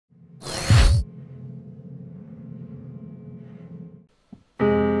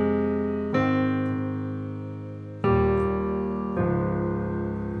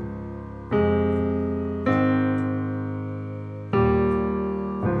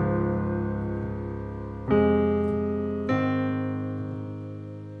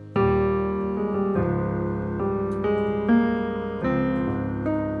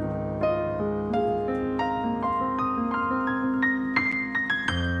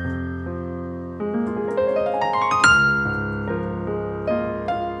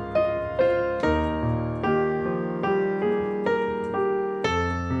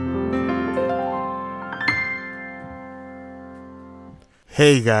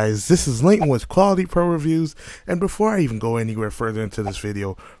Hey guys, this is Layton with Quality Pro Reviews, and before I even go anywhere further into this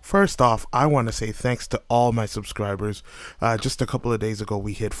video, first off, I want to say thanks to all my subscribers. Just a couple of days ago,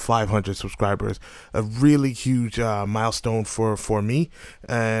 we hit 500 subscribers, a really huge milestone for me,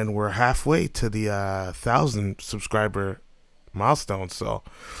 and we're halfway to the 1,000 subscriber milestone, so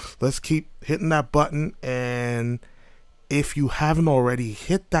let's keep hitting that button. And if you haven't already,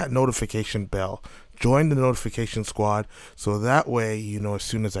 hit that notification bell. Join the notification squad so that way you know as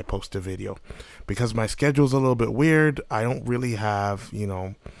soon as I post a video. Because my schedule's a little bit weird, I don't really have,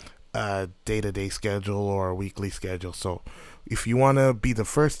 a day-to-day schedule or a weekly schedule. So if you want to be the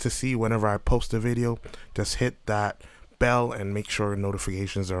first to see whenever I post a video, just hit that bell and make sure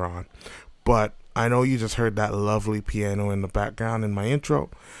notifications are on. But I know you just heard that lovely piano in the background in my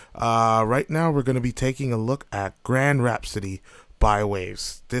intro. Right now we're going to be taking a look at Grand Rhapsody by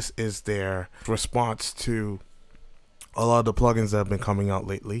Waves. This is their response to a lot of the plugins that have been coming out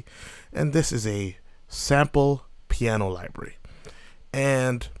lately, and this is a sample piano library.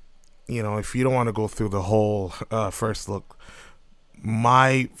 And if you don't want to go through the whole first look,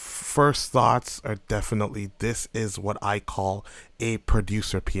 my first thoughts are definitely this is what I call a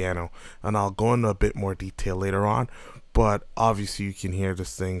producer piano, and I'll go into a bit more detail later on, but obviously you can hear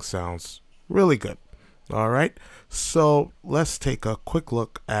this thing sounds really good. Alright, so let's take a quick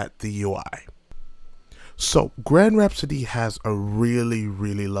look at the UI. So Grand Rhapsody has a really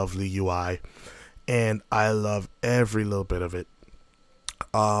lovely UI, and I love every little bit of it.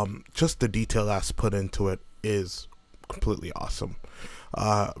 Just the detail that's put into it is completely awesome.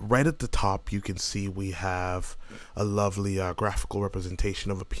 Right at the top you can see we have a lovely graphical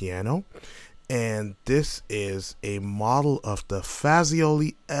representation of a piano. And this is a model of the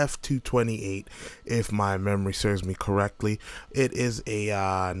Fazioli F228, if my memory serves me correctly. It is a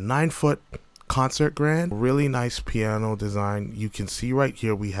 9-foot concert grand. Really nice piano design. You can see right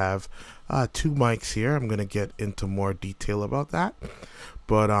here we have 2 mics here. I'm going to get into more detail about that.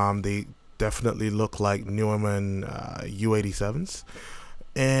 But they definitely look like Neumann U87s.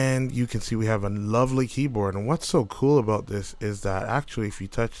 And you can see we have a lovely keyboard. And what's so cool about this is that actually if you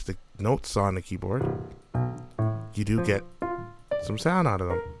touch the notes on the keyboard, you do get some sound out of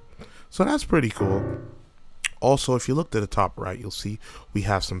them. So that's pretty cool. Also, if you look to the top right, you'll see we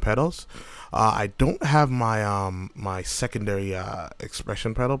have some pedals. I don't have my my secondary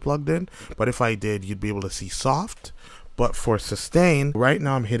expression pedal plugged in, but if I did, you'd be able to see soft. But for sustain, right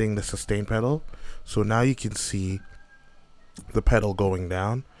now I'm hitting the sustain pedal, so now you can see the pedal going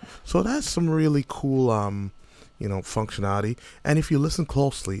down. So that's some really cool functionality. And if you listen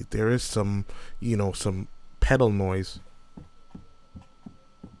closely, there is some some pedal noise.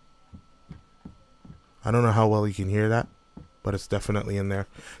 I don't know how well you can hear that, but it's definitely in there.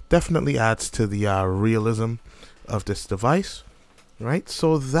 Definitely adds to the realism of this device, right?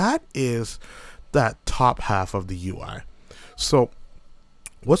 So that is that top half of the UI. So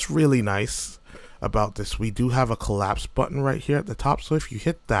what's really nice about this, we do have a collapse button right here at the top. So if you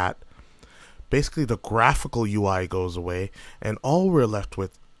hit that, basically the graphical UI goes away, and all we're left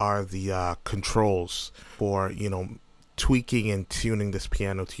with are the controls for tweaking and tuning this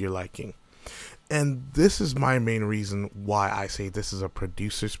piano to your liking. And this is my main reason why I say this is a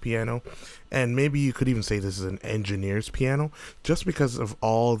producer's piano, and maybe you could even say this is an engineer's piano, just because of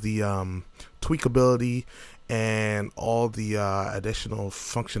all the tweakability and all the additional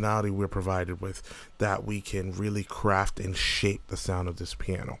functionality we're provided with, that we can really craft and shape the sound of this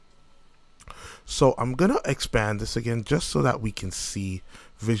piano. So I'm going to expand this again just so that we can see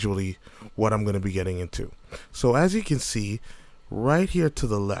visually what I'm going to be getting into. So as you can see, right here to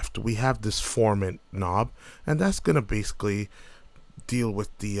the left, we have this formant knob, and that's going to basically deal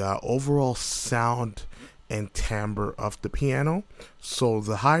with the overall sound and timbre of the piano. So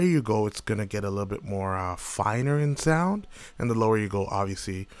the higher you go, it's going to get a little bit more finer in sound, and the lower you go,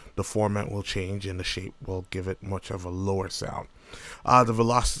 obviously the format will change and the shape will give it much of a lower sound.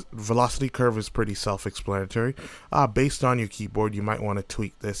 The velocity curve is pretty self-explanatory. Based on your keyboard, you might want to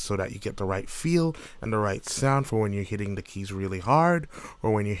tweak this so that you get the right feel and the right sound for when you're hitting the keys really hard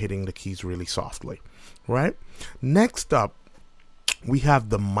or when you're hitting the keys really softly, right? Next up, we have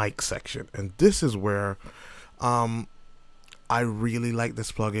the mic section, and this is where I really like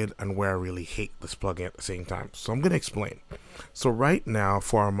this plugin and where I really hate this plugin at the same time. So I'm going to explain. So right now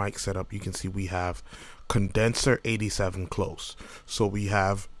for our mic setup, you can see we have condenser 87 close. So we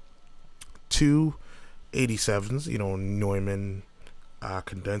have 2 87s, Neumann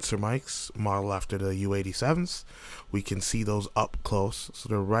condenser mics modeled after the U87s. We can see those up close, so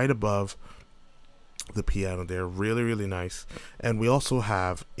they're right above the piano. They're really nice. And we also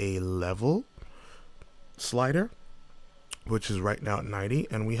have a level slider which is right now at 90,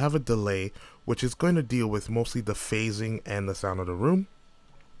 and we have a delay, which is going to deal with mostly the phasing and the sound of the room.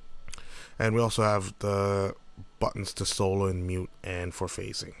 And we also have the buttons to solo and mute and for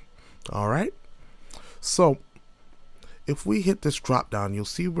phasing. Alright, so if we hit this drop down, you'll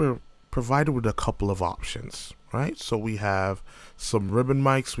see we're provided with a couple of options, right? So we have some ribbon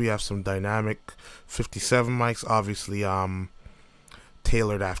mics, we have some dynamic 57 mics, obviously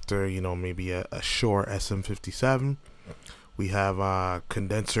tailored after, you know, maybe a Shure SM57. We have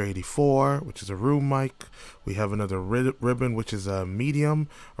condenser 84, which is a room mic. We have another ribbon, which is a medium,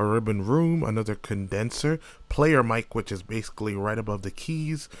 a ribbon room, another condenser, player mic, which is basically right above the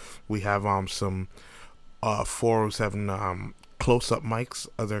keys. We have some 407 close-up mics,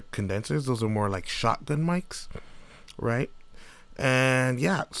 other condensers. Those are more like shotgun mics, right? And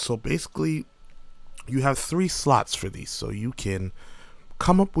yeah, so basically you have 3 slots for these, so you can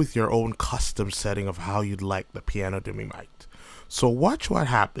come up with your own custom setting of how you'd like the piano to be mic'd. So watch what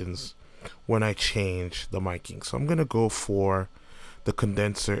happens when I change the miking. So I'm gonna go for the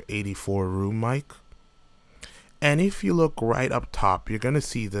condenser 84 room mic, and if you look right up top, you're gonna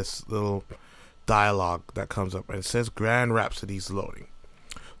see this little dialogue that comes up and it says Grand Rhapsody's loading.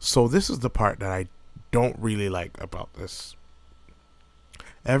 So this is the part that I don't really like about this.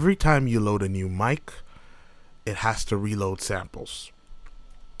 Every time you load a new mic, it has to reload samples.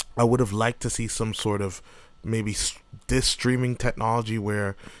 I would have liked to see some sort of maybe this streaming technology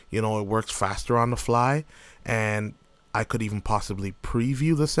where, you know, it works faster on the fly, and I could even possibly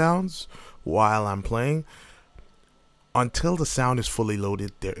preview the sounds while I'm playing. Until the sound is fully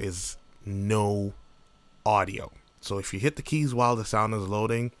loaded, there is no audio. So if you hit the keys while the sound is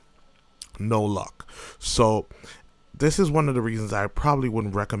loading, no luck. So this is one of the reasons I probably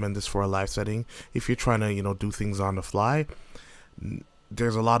wouldn't recommend this for a live setting. If you're trying to, you know, do things on the fly,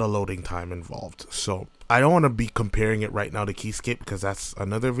 there's a lot of loading time involved. So I don't want to be comparing it right now to Keyscape because that's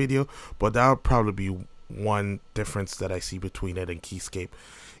another video, but that would probably be one difference that I see between it and Keyscape.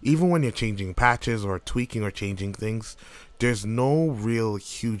 Even when you're changing patches or tweaking or changing things, there's no real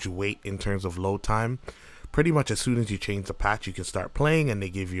huge wait in terms of load time. Pretty much as soon as you change the patch, you can start playing, and they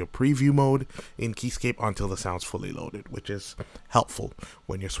give you a preview mode in Keyscape until the sound's fully loaded, which is helpful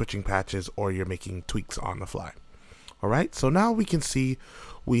when you're switching patches or you're making tweaks on the fly. Alright, so now we can see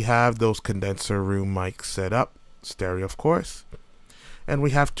we have those condenser room mics set up, stereo of course, and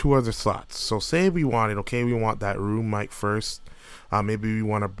we have 2 other slots. So say we wanted, okay, we want that room mic first. Maybe we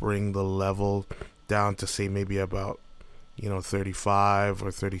want to bring the level down to say maybe about, you know, 35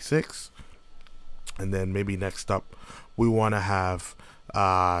 or 36. And then maybe next up, we want to have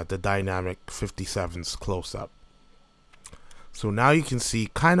the dynamic 57s close up. So now you can see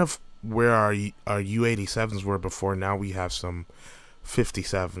kind of where our U87s were before. Now we have some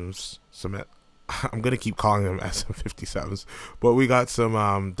 57s. I'm going to keep calling them SM57s. But we got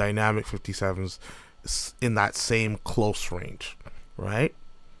some dynamic 57s in that same close range, right?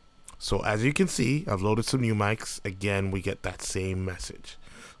 So as you can see, I've loaded some new mics. Again, we get that same message.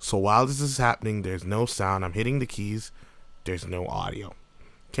 So while this is happening, there's no sound. I'm hitting the keys. There's no audio.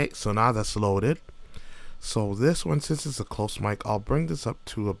 Okay, so now that's loaded. So this one, since it's a close mic, I'll bring this up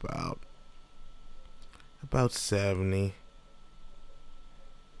to about 70.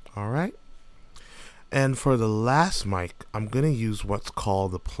 Alright. And for the last mic, I'm going to use what's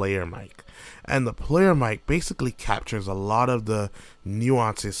called the player mic. And the player mic basically captures a lot of the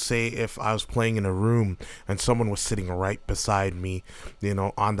nuances. Say if I was playing in a room and someone was sitting right beside me, you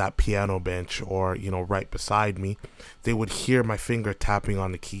know, on that piano bench, or, you know, right beside me, they would hear my finger tapping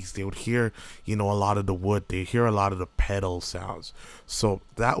on the keys. They would hear, you know, a lot of the wood. They hear a lot of the pedal sounds. So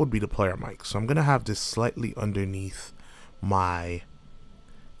that would be the player mic. So I'm going to have this slightly underneath my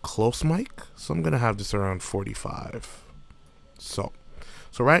close mic, so I'm gonna have this around 45. So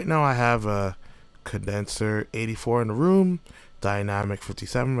right now I have a condenser 84 in the room, dynamic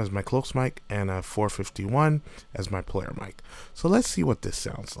 57 as my close mic, and a 451 as my player mic. So let's see what this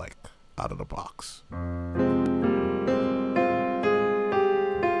sounds like out of the box.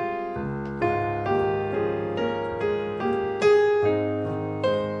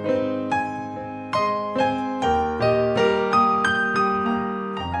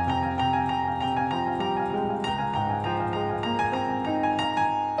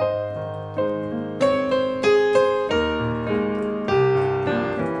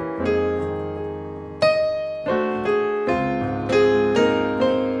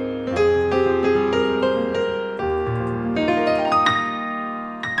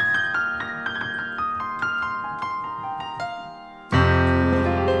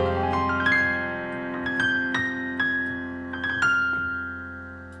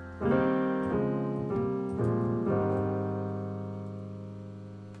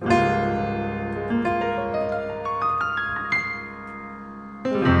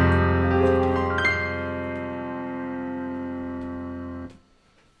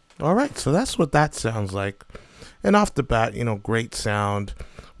 All right, so that's what that sounds like. And off the bat, you know, great sound.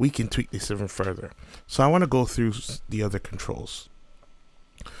 We can tweak this even further. So I want to go through the other controls.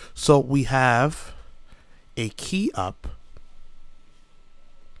 So we have a key up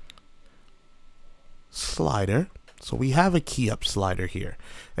slider. So we have a key up slider here,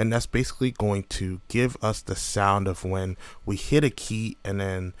 and that's basically going to give us the sound of when we hit a key and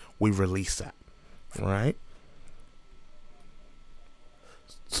then we release that. All right.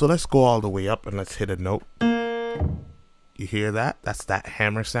 So let's go all the way up and let's hit a note. You hear that? That's that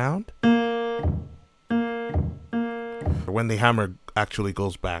hammer sound. When the hammer actually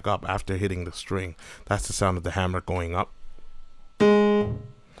goes back up after hitting the string, that's the sound of the hammer going up.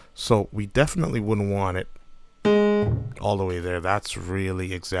 So we definitely wouldn't want it all the way there. That's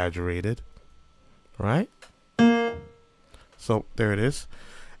really exaggerated, right? So there it is.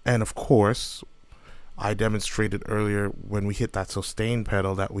 And of course, I demonstrated earlier when we hit that sustain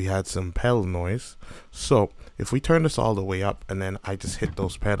pedal that we had some pedal noise. So if we turn this all the way up and then I just hit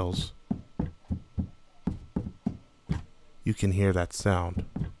those pedals, you can hear that sound.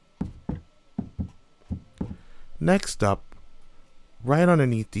 Next up, right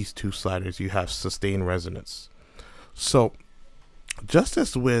underneath these two sliders, you have sustain resonance. So just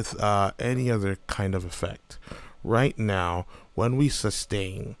as with any other kind of effect, right now when we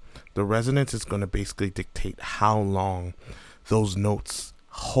sustain, the resonance is going to basically dictate how long those notes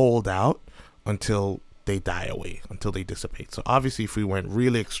hold out until they die away, until they dissipate. So obviously if we went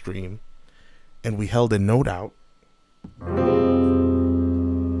really extreme and we held a note out,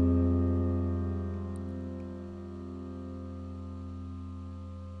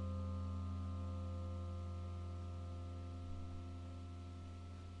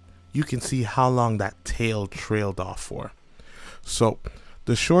 you can see how long that tail trailed off for. So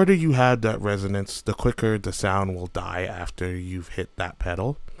the shorter you had that resonance, the quicker the sound will die after you've hit that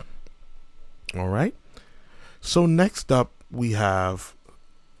pedal. All right. So next up, we have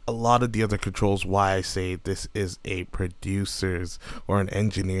a lot of the other controls. Why I say this is a producer's or an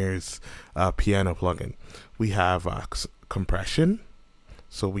engineer's piano plugin. We have compression,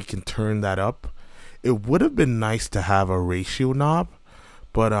 so we can turn that up. It would have been nice to have a ratio knob,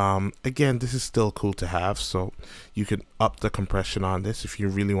 but again, this is still cool to have. So you can up the compression on this if you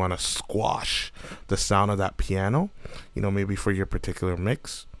really want to squash the sound of that piano, you know, maybe for your particular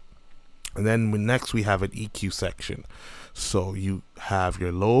mix. And then next we have an EQ section. So you have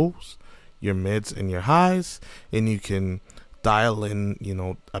your lows, your mids, and your highs, and you can dial in, you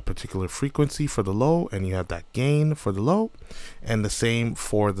know, a particular frequency for the low, and you have that gain for the low, and the same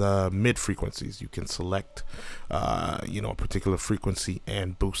for the mid frequencies. You can select you know, a particular frequency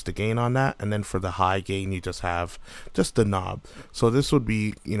and boost the gain on that, and then for the high gain you just have just the knob. So this would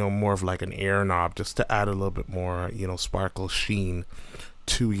be, you know, more of like an air knob, just to add a little bit more, you know, sparkle sheen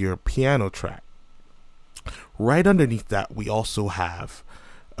to your piano track. Right underneath that, we also have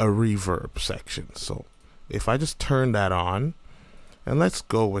a reverb section. So if I just turn that on, and let's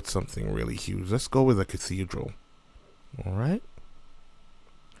go with something really huge. Let's go with a cathedral. All right.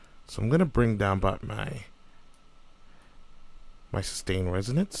 So I'm going to bring down about my sustain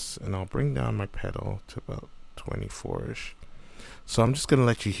resonance, and I'll bring down my pedal to about 24-ish. So I'm just going to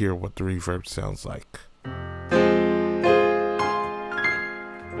let you hear what the reverb sounds like.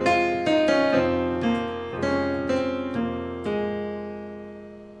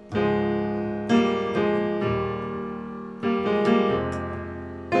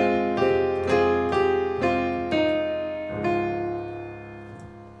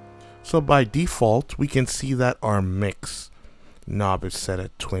 So by default, we can see that our mix knob is set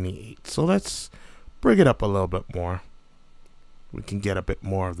at 28. So let's bring it up a little bit more. We can get a bit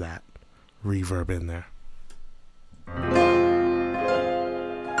more of that reverb in there.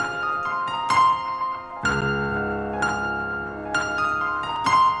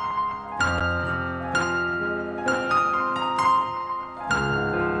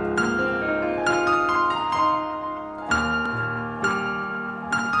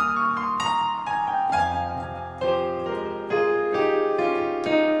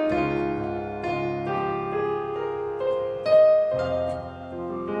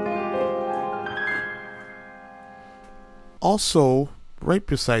 Also, right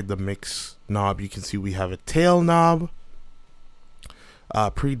beside the mix knob, you can see we have a tail knob,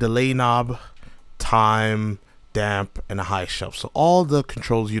 pre-delay knob, time, damp, and a high shelf. So all the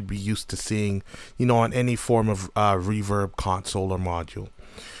controls you'd be used to seeing, you know, on any form of reverb console or module.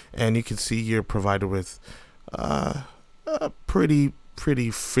 And you can see you're provided with a pretty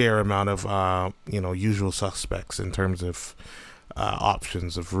fair amount of you know, usual suspects in terms of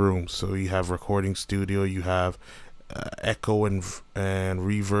options of rooms. So you have recording studio, you have echo and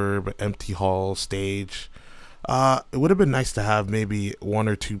reverb, empty hall, stage. It would have been nice to have maybe 1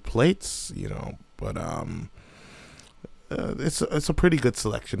 or 2 plates, you know, but it's a pretty good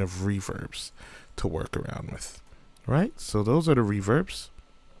selection of reverbs to work around with, right? So those are the reverbs.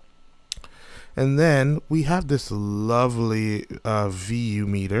 And then we have this lovely VU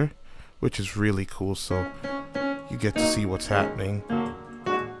meter, which is really cool, so you get to see what's happening.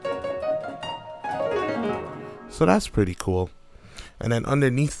 So that's pretty cool. And then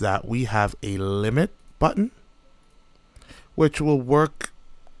underneath that we have a limit button, which will work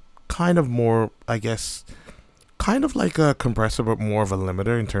kind of more, I guess, kind of like a compressor, but more of a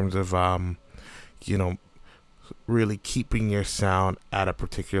limiter in terms of, you know, really keeping your sound at a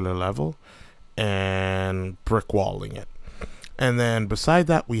particular level and brick walling it. And then beside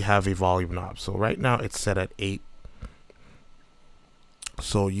that we have a volume knob. So right now it's set at 8.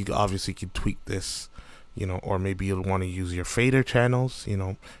 So you obviously can tweak this, you know, or maybe you'll want to use your fader channels, you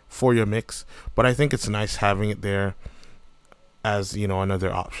know, for your mix. But I think it's nice having it there as, you know,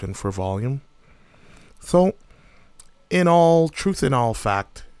 another option for volume. So in all truth, in all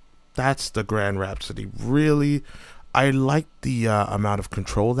fact, that's the Grand Rhapsody. Really, I like the amount of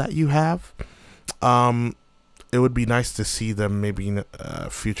control that you have. It would be nice to see them maybe in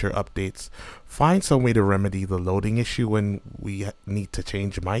future updates find some way to remedy the loading issue when we need to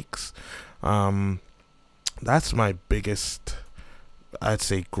change mics. That's my biggest, I'd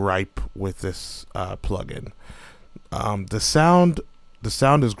say, gripe with this plugin. The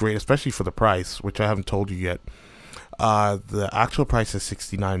sound is great, especially for the price, which I haven't told you yet. The actual price is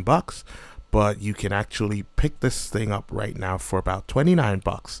 $69, but you can actually pick this thing up right now for about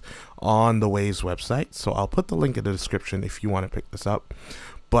 $29 on the Waves website. So I'll put the link in the description if you want to pick this up.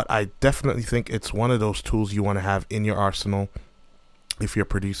 But I definitely think it's one of those tools you want to have in your arsenal if you're a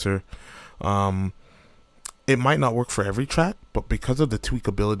producer. It might not work for every track, but because of the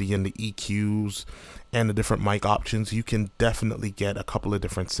tweakability and the EQs and the different mic options, you can definitely get a couple of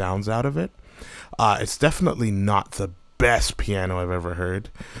different sounds out of it. It's definitely not the best piano I've ever heard,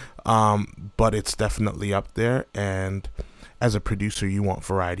 but it's definitely up there. And as a producer, you want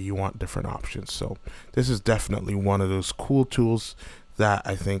variety, you want different options. So this is definitely one of those cool tools that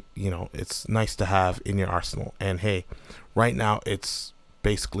I think, you know, it's nice to have in your arsenal. And hey, right now it's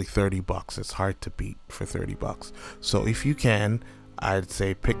basically $30. It's hard to beat for $30. So if you can, I'd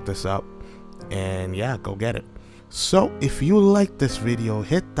say pick this up and yeah, go get it. So if you like this video,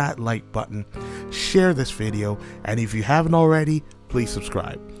 hit that like button, share this video, and if you haven't already, please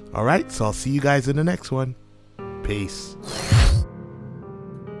subscribe. All right, so I'll see you guys in the next one. Peace.